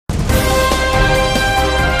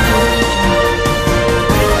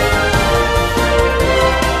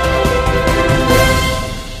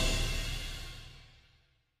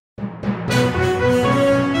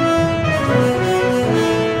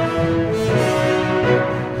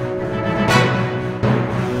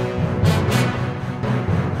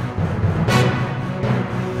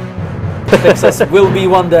Texas will be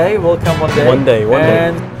one day, will come one day. One day, one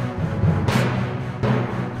day.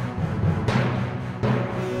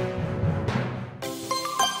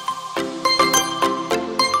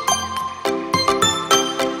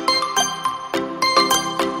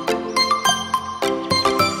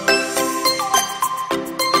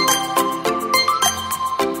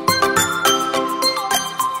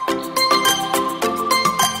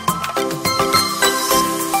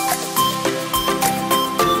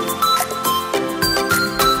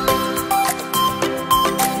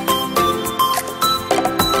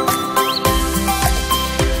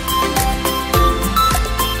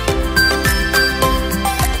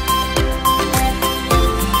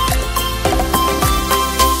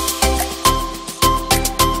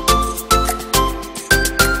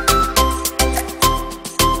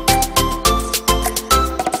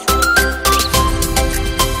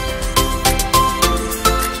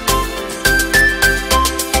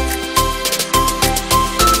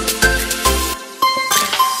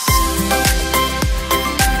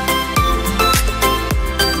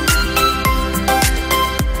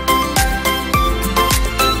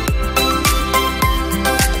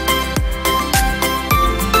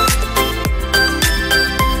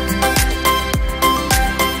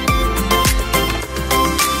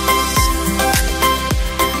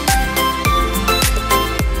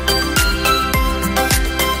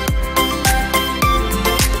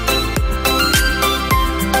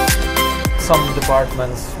 Some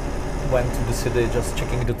departments went to the city just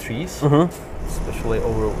checking the trees, especially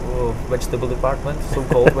over vegetable department,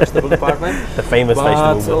 so-called vegetable department. The famous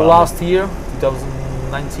vegetable department. Last year,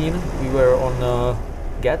 2019, we were on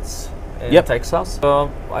Gets in Texas.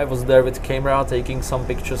 I was there with camera taking some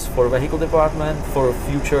pictures for vehicle department for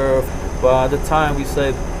future. But at the time we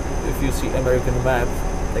said, if you see American map,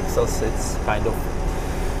 Texas, it's kind of,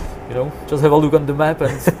 you know, just have a look on the map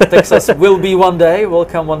and Texas will be one day, will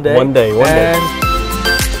come one day. One day, one day.